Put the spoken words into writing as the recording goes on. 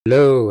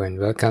Hello and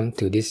welcome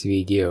to this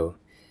video.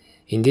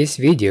 In this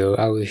video,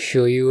 I will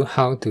show you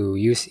how to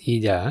use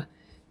IDA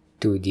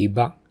to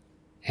debug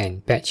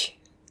and patch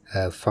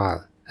a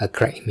file, a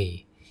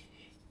crackme.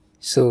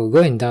 So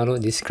go and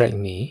download this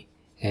crackme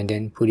and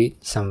then put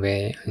it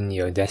somewhere on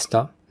your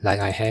desktop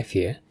like I have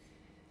here.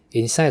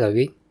 Inside of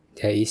it,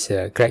 there is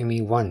a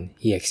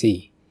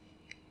crackme1.exe.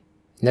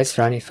 Let's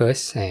run it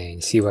first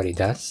and see what it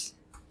does.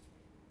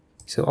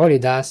 So all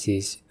it does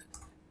is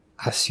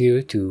ask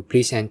you to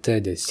please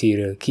enter the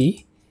serial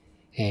key,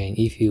 and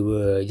if you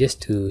were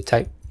just to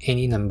type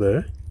any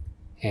number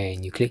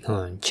and you click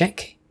on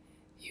check,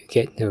 you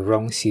get the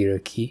wrong serial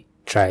key,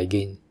 try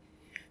again.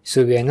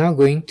 So we are now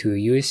going to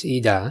use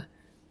IDA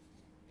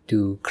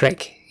to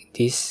crack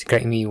this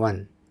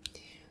crackme1.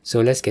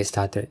 So let's get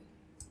started.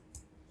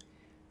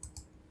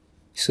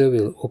 So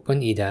we'll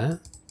open IDA.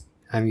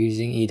 I'm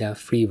using IDA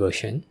free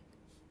version.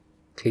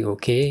 Click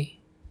OK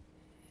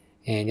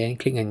and then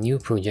click a new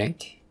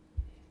project.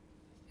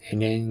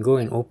 And then go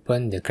and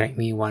open the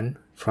crackme1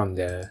 from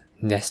the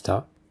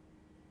desktop.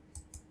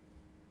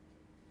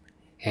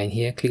 And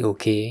here click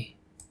OK.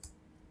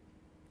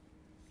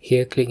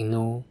 Here click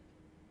No.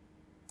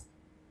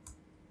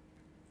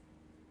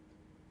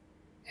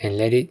 And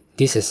let it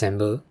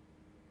disassemble.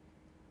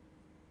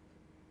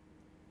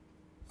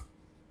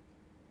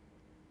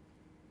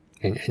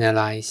 And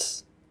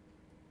analyze.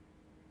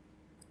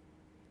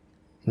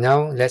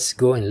 Now let's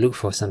go and look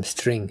for some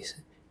strings.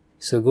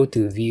 So go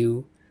to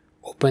View,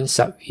 open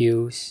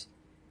subviews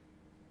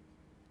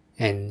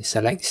and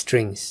select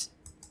strings.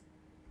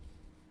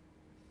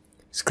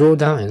 Scroll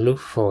down and look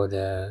for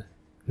the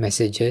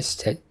messages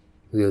that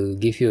will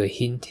give you a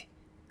hint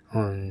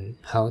on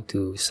how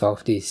to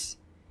solve this.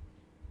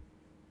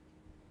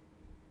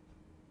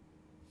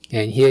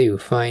 And here you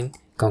find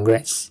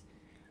congrats.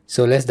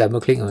 So let's double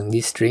click on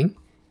this string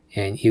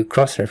and it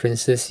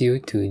cross-references you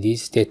to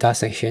this data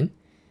section.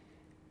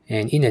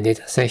 And in the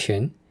data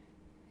section,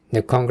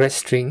 the congrats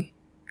string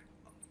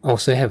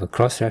also have a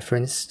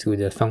cross-reference to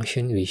the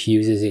function which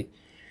uses it.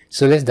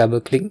 So let's double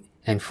click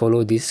and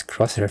follow this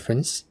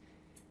cross-reference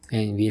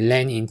and we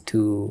land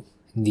into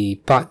the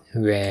part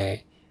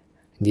where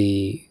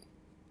the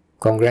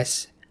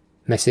congrats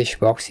message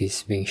box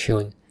is being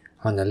shown.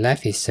 On the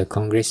left is the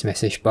congrats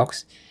message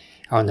box,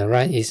 on the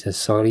right is the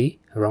sorry,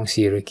 wrong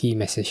serial key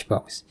message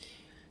box.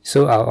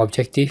 So our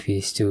objective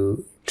is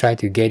to try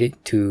to get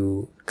it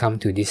to come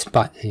to this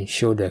part and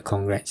show the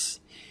congrats.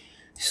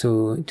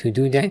 So to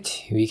do that,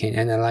 we can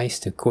analyze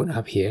the code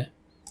up here,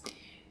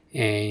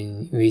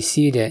 and we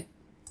see that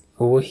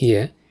over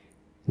here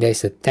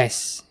there's a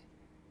test.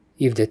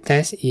 If the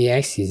test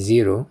EX is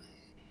 0,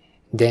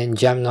 then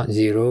jump not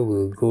 0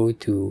 will go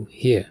to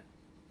here.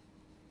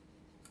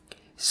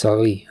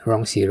 Sorry,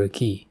 wrong serial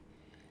key.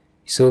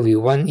 So we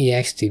want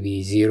EX to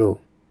be 0.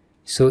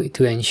 So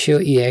to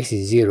ensure EX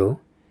is 0,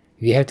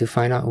 we have to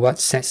find out what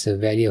sets the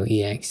value of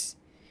EX.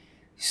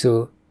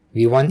 So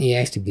we want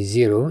EX to be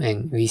 0,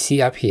 and we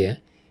see up here,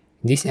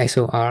 this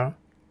XOR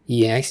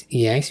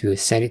EX will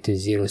set it to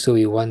 0, so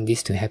we want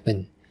this to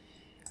happen.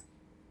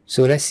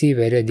 So let's see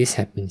whether this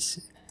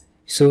happens.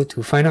 So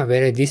to find out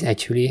whether this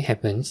actually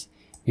happens,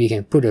 we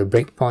can put a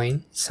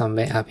breakpoint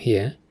somewhere up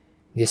here,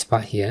 this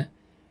part here,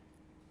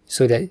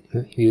 so that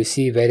we'll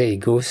see whether it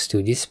goes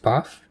to this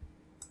path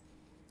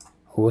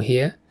over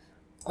here,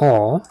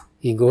 or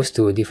it goes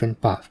to a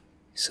different path.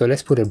 So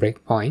let's put a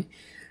breakpoint.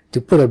 To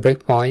put a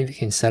breakpoint, we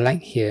can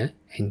select here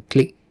and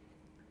click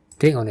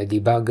on the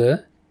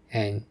debugger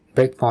and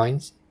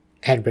breakpoints,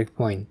 add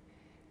breakpoint.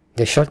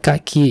 The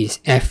shortcut key is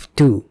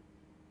F2.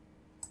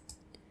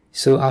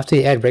 So after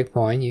you add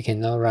breakpoint, you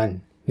can now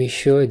run. Make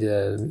sure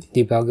the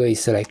debugger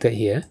is selected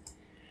here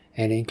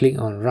and then click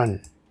on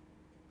run.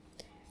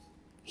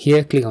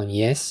 Here click on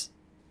yes.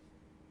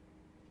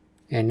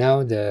 And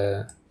now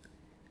the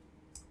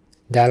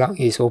dialog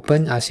is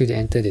open, asks you to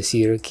enter the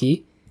serial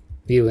key.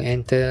 We will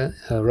enter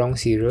a wrong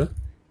serial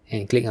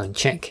and click on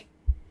check.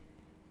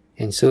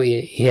 And so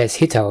it has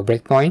hit our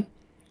breakpoint,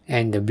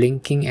 and the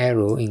blinking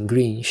arrow in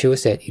green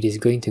shows that it is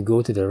going to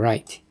go to the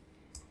right.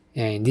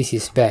 And this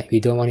is bad. We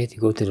don't want it to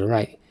go to the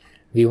right.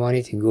 We want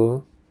it to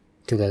go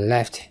to the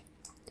left,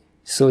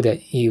 so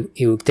that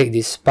it will take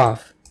this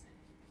path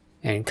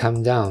and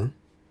come down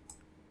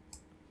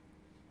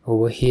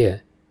over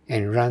here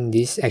and run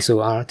this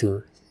XOR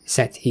to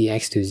set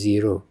EX to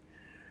 0.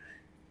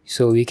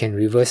 So we can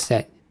reverse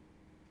that.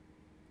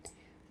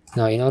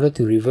 Now in order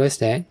to reverse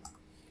that,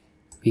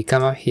 we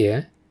come up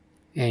here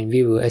and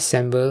we will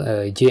assemble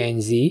a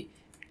JNZ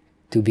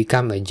to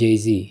become a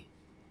JZ.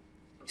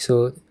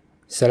 So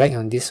select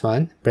on this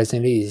one,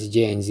 presently is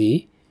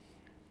JNZ.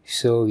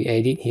 So we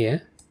edit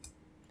here,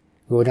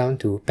 go down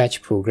to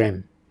patch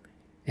program,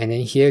 and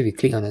then here we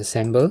click on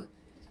assemble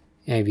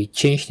and we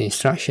change the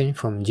instruction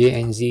from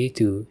JNZ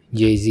to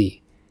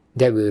JZ.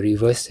 That will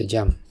reverse the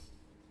jump.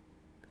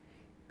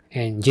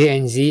 And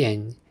JNZ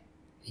and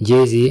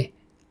JZ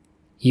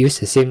use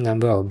the same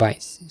number of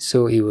bytes,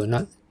 so it will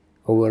not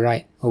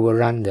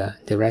overrun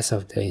the rest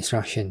of the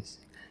instructions.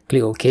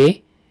 Click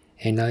OK,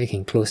 and now you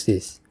can close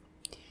this.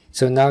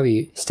 So now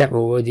we step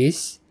over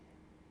this,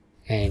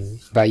 and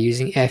by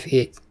using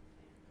F8,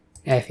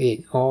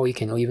 or you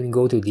can even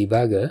go to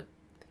debugger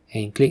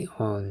and click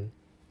on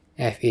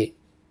F8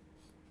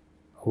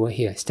 over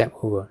here, step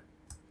over.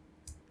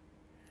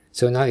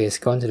 So now it has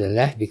gone to the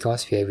left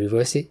because we have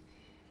reversed it.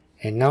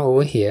 And now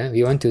over here,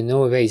 we want to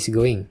know where it's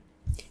going.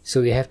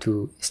 So we have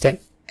to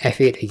step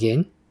F8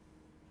 again.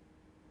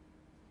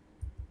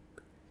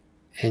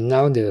 And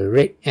now the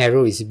red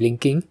arrow is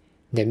blinking.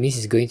 That means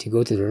it's going to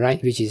go to the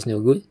right, which is no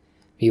good.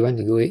 We want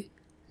to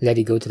let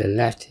it go to the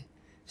left.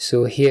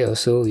 So here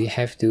also we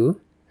have to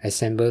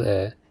assemble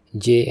a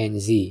J and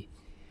Z.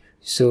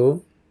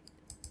 So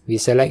we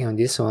select on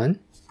this one,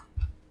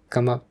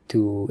 come up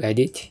to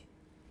edit,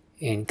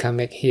 and come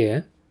back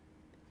here,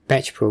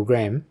 patch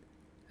program,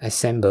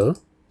 assemble,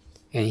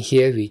 and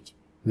here we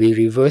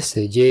reverse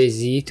the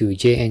JZ to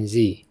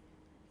JNZ.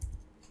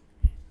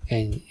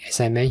 And as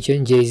I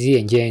mentioned, JZ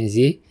and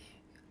JNZ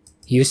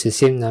use the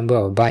same number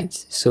of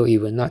bytes, so it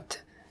will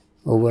not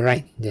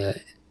overwrite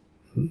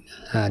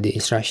the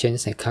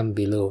instructions that come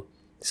below.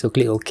 So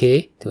click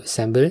OK to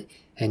assemble it,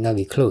 and now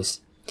we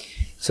close.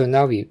 So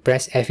now we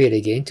press F8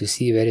 again to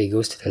see whether it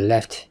goes to the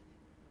left.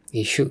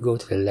 It should go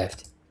to the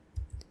left.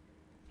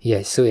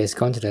 Yes, so it has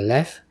gone to the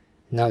left.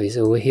 Now it's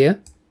over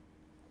here,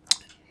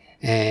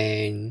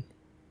 and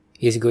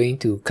it's going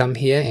to come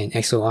here and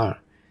XOR.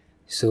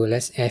 So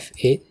let's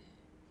F8.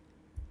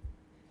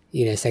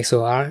 It has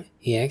XOR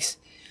EX.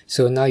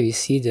 So now you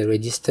see the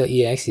register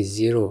EX is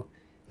 0.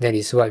 That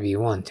is what we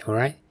want,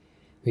 alright?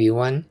 We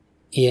want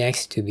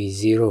EX to be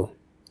 0.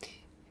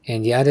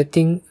 And the other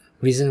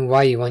reason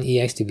why you want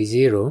EX to be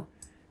 0,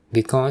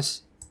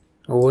 because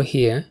over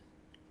here,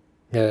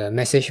 the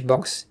message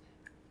box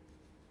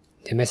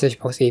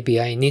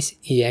API needs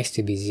EX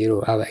to be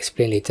 0. I'll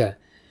explain later.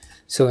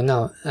 So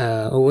now,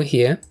 over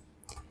here,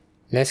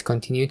 let's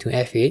continue to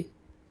F8.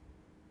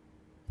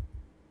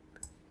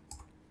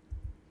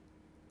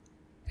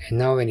 And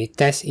now when it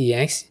tests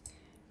EX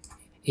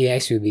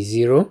will be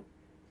 0,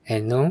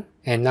 and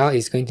now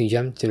it's going to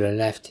jump to the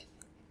left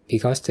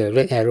because the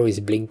red arrow is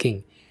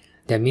blinking.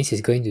 That means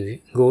it's going to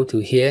go to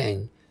here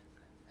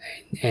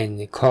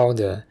and call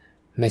the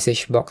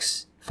message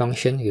box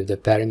function with the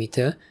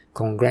parameter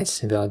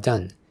congrats, well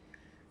done.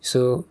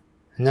 So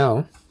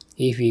now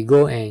if we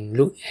go and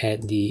look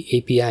at the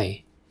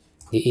API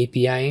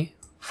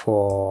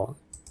for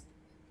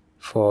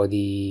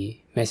the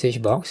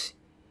message box,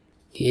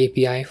 the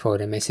API for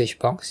the message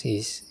box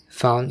is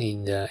found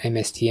in the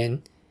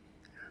MSDN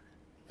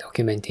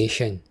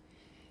documentation.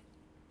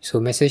 So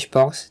message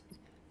box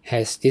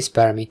has these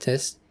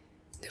parameters.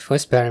 The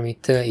first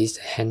parameter is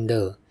the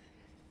handle.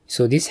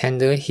 So this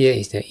handle here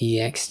is the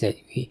EX that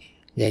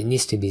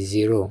needs to be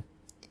 0.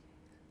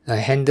 A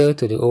handle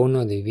to the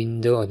owner of the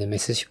window or the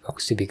message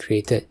box to be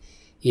created.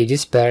 If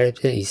this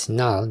parameter is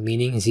null,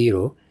 meaning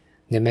 0,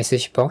 the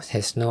message box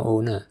has no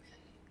owner.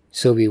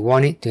 So we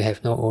want it to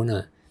have no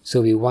owner.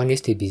 So we want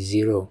this to be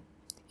 0.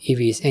 If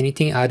it is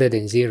anything other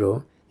than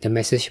 0, the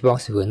message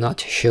box will not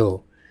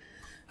show.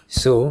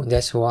 So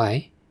that's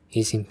why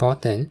it's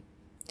important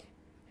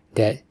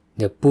that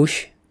the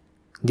push,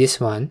 this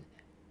one,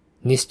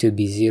 needs to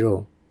be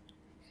 0.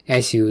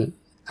 As I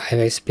have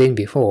explained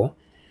before,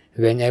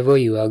 whenever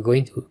you are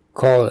going to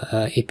call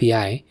an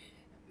API,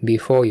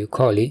 before you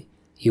call it,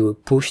 you will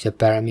push the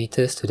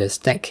parameters to the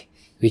stack,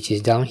 which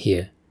is down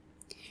here.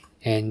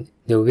 And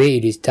the way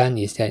it is done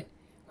is that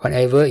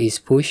whatever is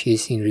pushed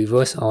is in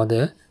reverse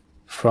order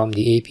from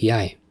the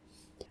API.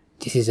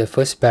 This is the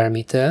first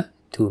parameter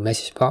to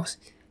message box,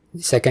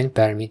 second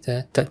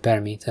parameter, third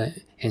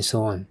parameter, and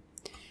so on.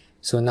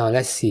 So now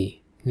let's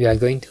see. We are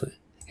going to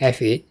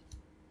F8,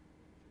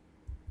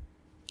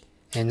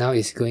 and now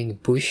it's going to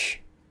push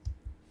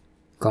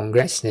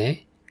congrats there.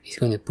 It's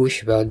going to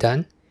push well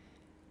done.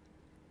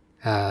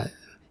 And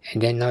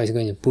then now it's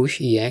going to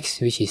push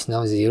EX, which is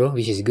now 0,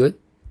 which is good.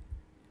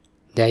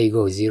 There you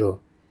go,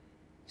 0.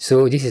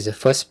 So this is the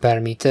first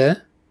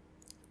parameter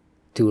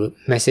to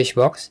message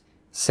box,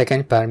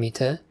 second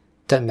parameter,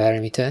 third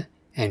parameter,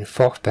 and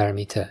fourth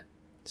parameter.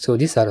 So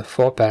these are the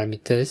 4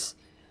 parameters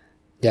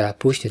that are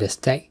pushed to the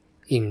stack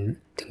to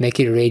make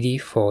it ready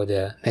for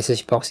the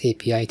message box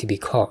API to be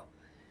called.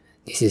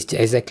 This is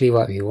exactly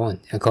what we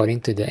want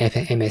according to the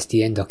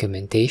MSDN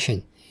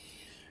documentation.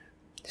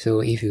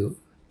 So if you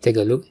take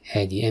a look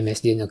at the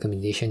MSDN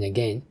documentation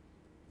again,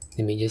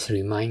 let me just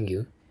remind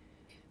you.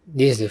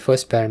 This is the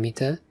first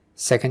parameter,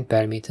 second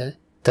parameter,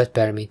 third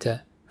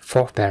parameter,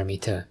 fourth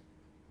parameter.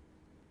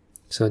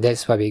 So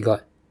that's what we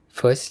got.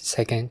 First,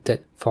 second,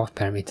 third, fourth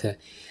parameter.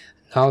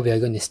 Now we are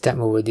going to step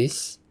over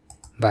this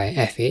by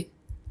F8,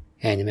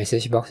 and the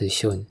message box is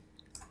shown.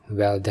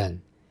 Well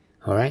done.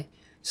 Alright,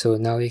 so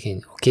now we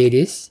can OK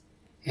this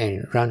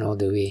and run all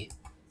the way.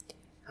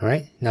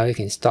 Alright, now we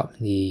can stop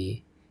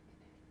the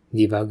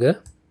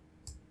debugger.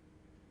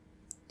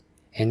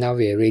 And now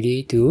we are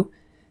ready to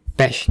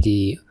patch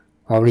the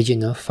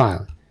original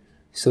file.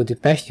 So to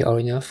patch the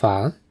original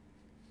file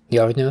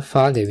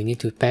that we need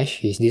to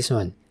patch is this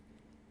one.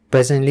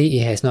 Presently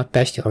it has not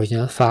patched the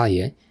original file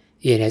yet.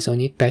 it has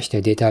only patched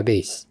the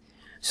database.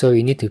 So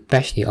we need to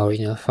patch the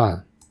original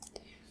file.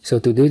 So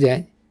to do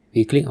that,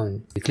 we click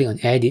on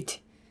Edit,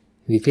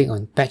 we click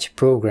on Patch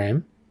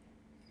Program,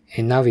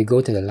 and now we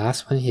go to the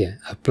last one here,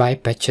 Apply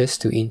Patches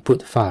to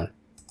Input File.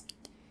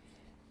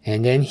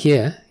 And then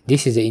here,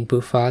 this is the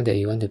input file that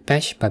you want to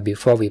patch, but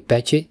before we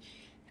patch it,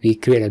 we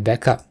create a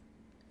backup.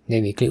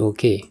 Then we click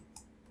OK.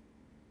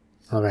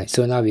 Alright,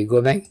 so now we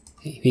go back,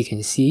 we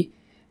can see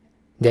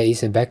there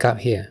is a backup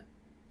here.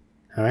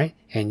 Alright,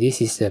 and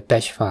this is the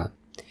patch file.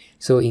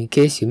 So in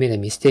case you made a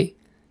mistake,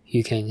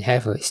 you can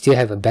still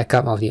have a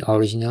backup of the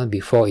original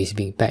before it's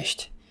being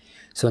patched.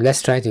 So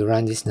let's try to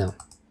run this now,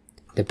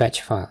 the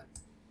patch file.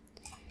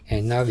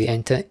 And now we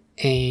enter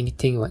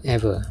anything,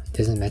 whatever,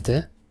 doesn't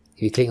matter.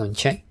 We click on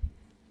check,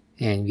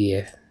 and we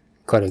have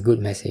got a good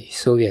message.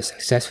 So we have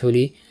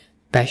successfully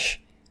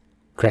patched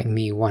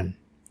crackme1.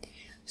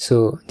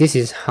 So this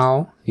is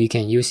how we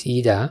can use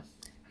EDA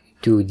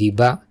to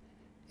debug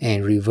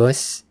and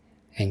reverse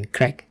and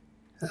crack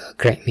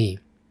crackme,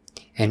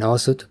 and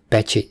also to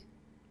patch it.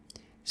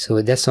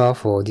 So that's all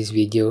for this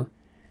video.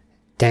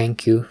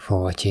 Thank you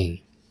for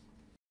watching.